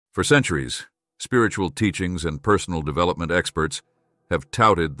For centuries, spiritual teachings and personal development experts have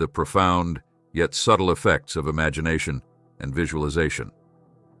touted the profound yet subtle effects of imagination and visualization.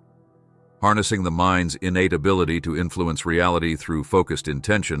 Harnessing the mind's innate ability to influence reality through focused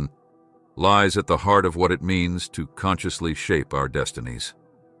intention lies at the heart of what it means to consciously shape our destinies.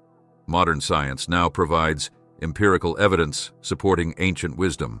 Modern science now provides empirical evidence supporting ancient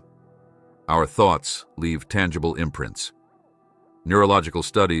wisdom. Our thoughts leave tangible imprints. Neurological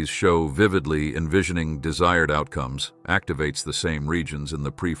studies show vividly envisioning desired outcomes activates the same regions in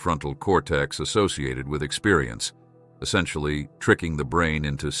the prefrontal cortex associated with experience, essentially tricking the brain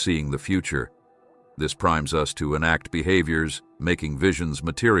into seeing the future. This primes us to enact behaviors, making visions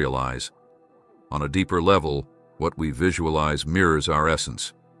materialize. On a deeper level, what we visualize mirrors our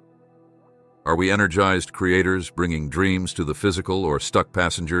essence. Are we energized creators bringing dreams to the physical, or stuck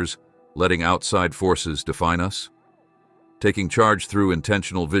passengers, letting outside forces define us? Taking charge through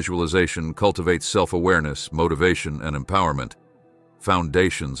intentional visualization cultivates self-awareness, motivation, and empowerment,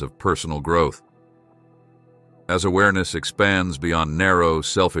 foundations of personal growth. As awareness expands beyond narrow,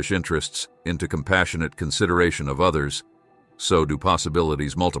 selfish interests into compassionate consideration of others, so do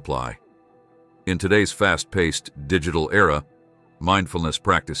possibilities multiply. In today's fast-paced digital era, mindfulness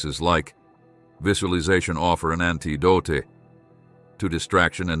practices like visualization offer an antidote to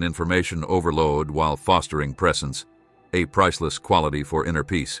distraction and information overload while fostering presence, a priceless quality for inner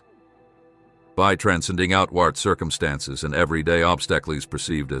peace. By transcending outward circumstances and everyday obstacles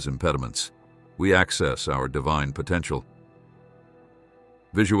perceived as impediments, we access our divine potential.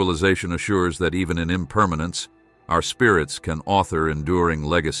 Visualization assures that even in impermanence, our spirits can author enduring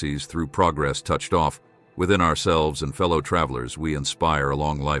legacies through progress touched off within ourselves and fellow travelers we inspire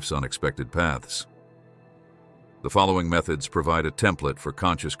along life's unexpected paths. The following methods provide a template for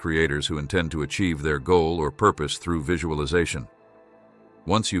conscious creators who intend to achieve their goal or purpose through visualization.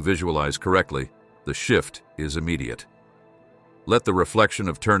 Once you visualize correctly, the shift is immediate. Let the reflection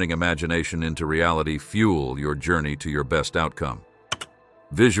of turning imagination into reality fuel your journey to your best outcome.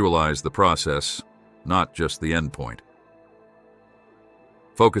 Visualize the process, not just the end point.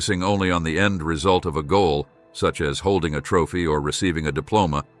 Focusing only on the end result of a goal, such as holding a trophy or receiving a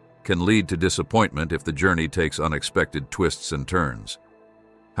diploma, can lead to disappointment if the journey takes unexpected twists and turns.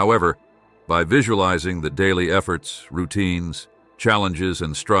 However, by visualizing the daily efforts, routines, challenges,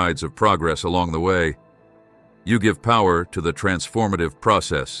 and strides of progress along the way, you give power to the transformative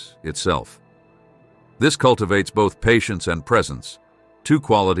process itself. This cultivates both patience and presence, two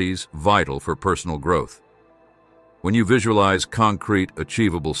qualities vital for personal growth. When you visualize concrete,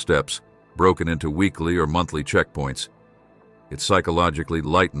 achievable steps, broken into weekly or monthly checkpoints, it psychologically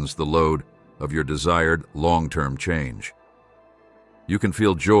lightens the load of your desired long-term change. You can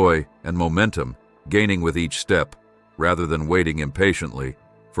feel joy and momentum gaining with each step, rather than waiting impatiently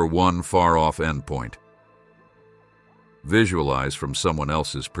for one far-off endpoint. Visualize from someone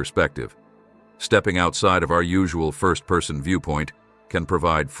else's perspective. Stepping outside of our usual first-person viewpoint can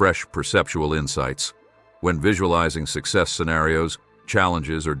provide fresh perceptual insights. When visualizing success scenarios,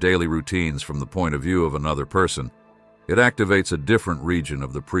 challenges, or daily routines from the point of view of another person, it activates a different region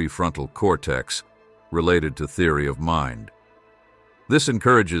of the prefrontal cortex related to theory of mind. This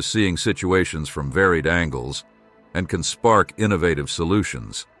encourages seeing situations from varied angles and can spark innovative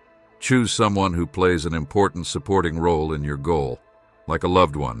solutions. Choose someone who plays an important supporting role in your goal, like a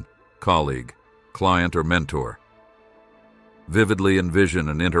loved one, colleague, client, or mentor. Vividly envision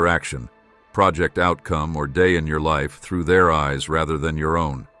an interaction, project outcome, or day in your life through their eyes rather than your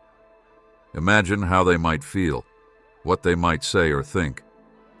own. Imagine how they might feel, what they might say or think.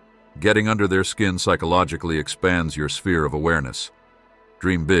 Getting under their skin psychologically expands your sphere of awareness.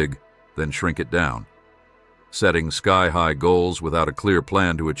 Dream big, then shrink it down. Setting sky-high goals without a clear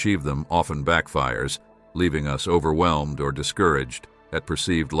plan to achieve them often backfires, leaving us overwhelmed or discouraged at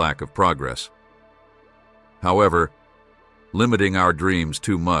perceived lack of progress. However, limiting our dreams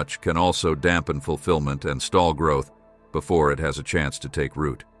too much can also dampen fulfillment and stall growth before it has a chance to take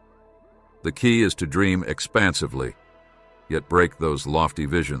root. The key is to dream expansively, yet break those lofty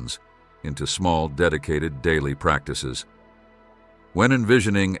visions into small, dedicated daily practices. When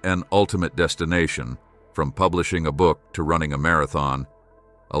envisioning an ultimate destination, from publishing a book to running a marathon,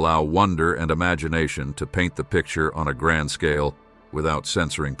 allow wonder and imagination to paint the picture on a grand scale without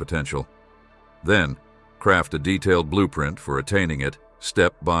censoring potential. Then, craft a detailed blueprint for attaining it,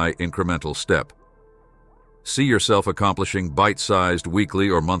 step by incremental step. See yourself accomplishing bite-sized weekly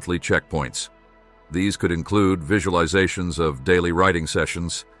or monthly checkpoints. These could include visualizations of daily writing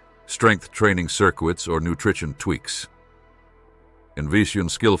sessions, strength training circuits, or nutrition tweaks. Envision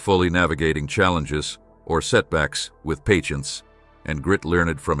skillfully navigating challenges or setbacks with patience, and grit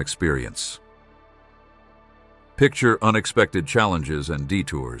learned from experience. Picture unexpected challenges and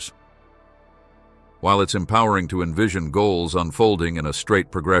detours. While it's empowering to envision goals unfolding in a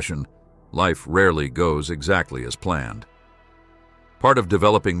straight progression, life rarely goes exactly as planned. Part of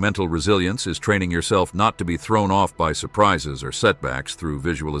developing mental resilience is training yourself not to be thrown off by surprises or setbacks through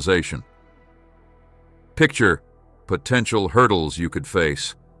visualization. Picture potential hurdles you could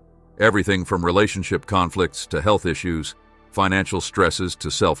face, everything from relationship conflicts to health issues, financial stresses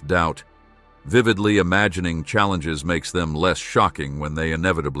to self-doubt. Vividly imagining challenges makes them less shocking when they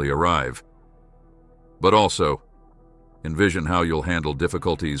inevitably arrive. But also, envision how you'll handle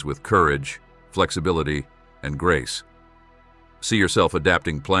difficulties with courage, flexibility, and grace. See yourself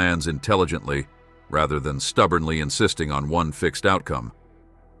adapting plans intelligently rather than stubbornly insisting on one fixed outcome.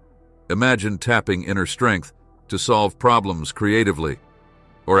 Imagine tapping inner strength to solve problems creatively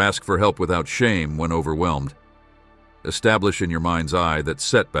or ask for help without shame when overwhelmed. Establish in your mind's eye that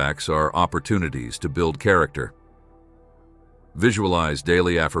setbacks are opportunities to build character. Visualize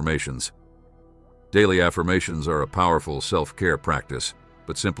daily affirmations. Daily affirmations are a powerful self-care practice,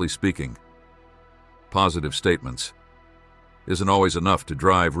 but simply speaking, positive statements isn't always enough to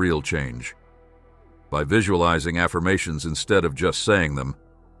drive real change. By visualizing affirmations instead of just saying them,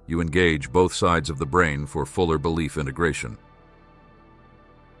 you engage both sides of the brain for fuller belief integration.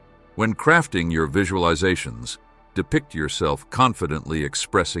 When crafting your visualizations, depict yourself confidently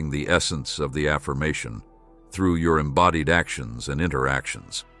expressing the essence of the affirmation through your embodied actions and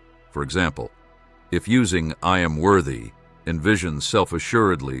interactions. For example, if using "I am worthy," envision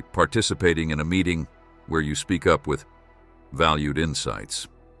self-assuredly participating in a meeting where you speak up with valued insights.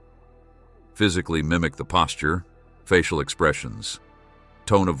 Physically mimic the posture, facial expressions,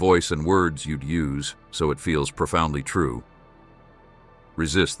 tone of voice and words you'd use so it feels profoundly true.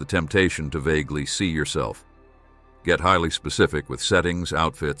 Resist the temptation to vaguely see yourself. Get highly specific with settings,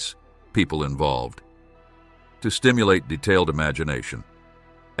 outfits, people involved. To stimulate detailed imagination,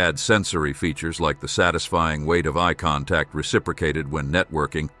 add sensory features like the satisfying weight of eye contact reciprocated when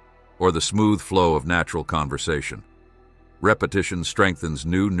networking or the smooth flow of natural conversation. Repetition strengthens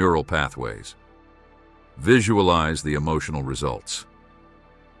new neural pathways. Visualize the emotional results.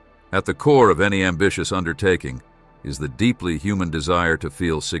 At the core of any ambitious undertaking is the deeply human desire to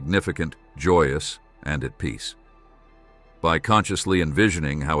feel significant, joyous, and at peace. By consciously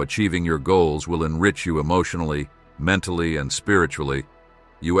envisioning how achieving your goals will enrich you emotionally, mentally, and spiritually,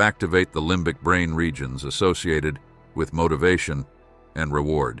 you activate the limbic brain regions associated with motivation and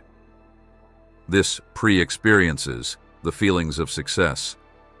reward. This pre-experiences the feelings of success,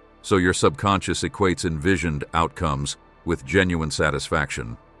 so your subconscious equates envisioned outcomes with genuine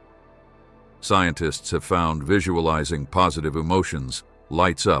satisfaction. Scientists have found visualizing positive emotions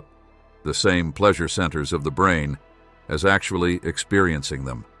lights up the same pleasure centers of the brain as actually experiencing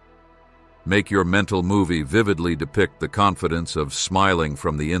them. Make your mental movie vividly depict the confidence of smiling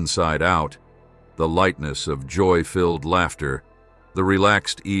from the inside out, the lightness of joy-filled laughter, the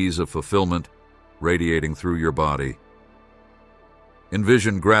relaxed ease of fulfillment radiating through your body.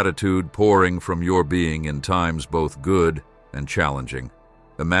 Envision gratitude pouring from your being in times both good and challenging.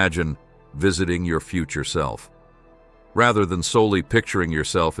 Imagine visiting your future self. Rather than solely picturing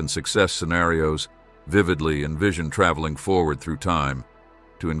yourself in success scenarios, vividly envision traveling forward through time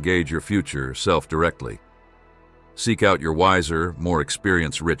to engage your future self directly. Seek out your wiser, more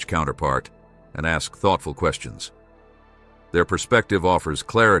experience-rich counterpart and ask thoughtful questions. Their perspective offers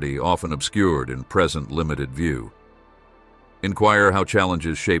clarity often obscured in present limited view. Inquire how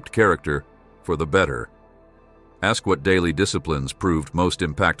challenges shaped character for the better. Ask what daily disciplines proved most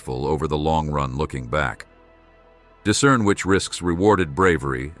impactful over the long run looking back. Discern which risks rewarded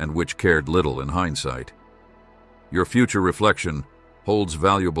bravery and which cared little in hindsight. Your future reflection holds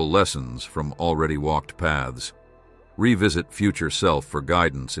valuable lessons from already walked paths. Revisit future self for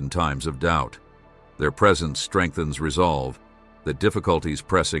guidance in times of doubt. Their presence strengthens resolve that difficulties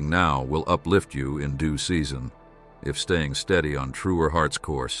pressing now will uplift you in due season, if staying steady on truer heart's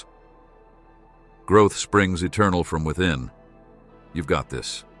course. Growth springs eternal from within. You've got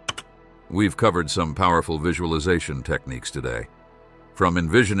this. We've covered some powerful visualization techniques today. From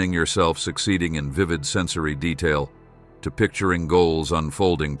envisioning yourself succeeding in vivid sensory detail, to picturing goals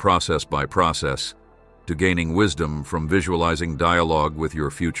unfolding process by process, to gaining wisdom from visualizing dialogue with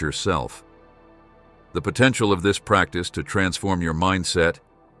your future self. The potential of this practice to transform your mindset,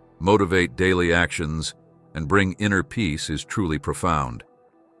 motivate daily actions, and bring inner peace is truly profound.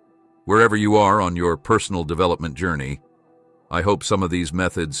 Wherever you are on your personal development journey, I hope some of these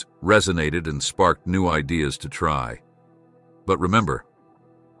methods resonated and sparked new ideas to try. But remember,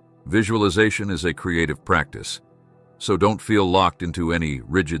 visualization is a creative practice, so don't feel locked into any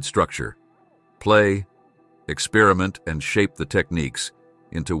rigid structure. Play, experiment, and shape the techniques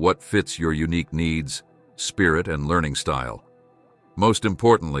into what fits your unique needs, spirit, and learning style. Most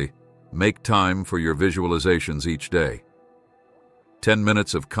importantly, make time for your visualizations each day. 10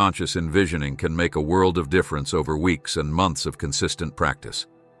 minutes of conscious envisioning can make a world of difference over weeks and months of consistent practice.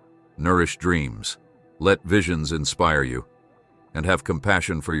 Nourish dreams, let visions inspire you, and have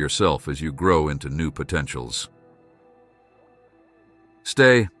compassion for yourself as you grow into new potentials.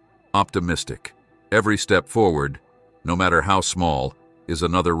 Stay optimistic. Every step forward, no matter how small, is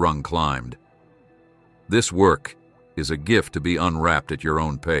another rung climbed. This work is a gift to be unwrapped at your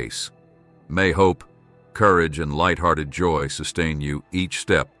own pace. May hope, courage, and lighthearted joy sustain you each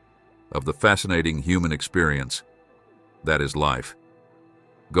step of the fascinating human experience that is life.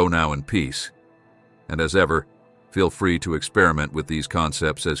 Go now in peace, and as ever, feel free to experiment with these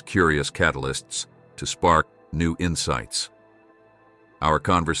concepts as curious catalysts to spark new insights. Our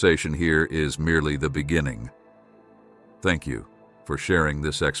conversation here is merely the beginning. Thank you for sharing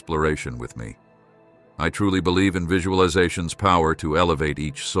this exploration with me. I truly believe in visualization's power to elevate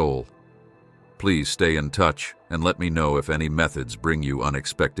each soul. Please stay in touch and let me know if any methods bring you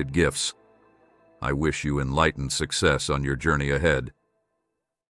unexpected gifts. I wish you enlightened success on your journey ahead.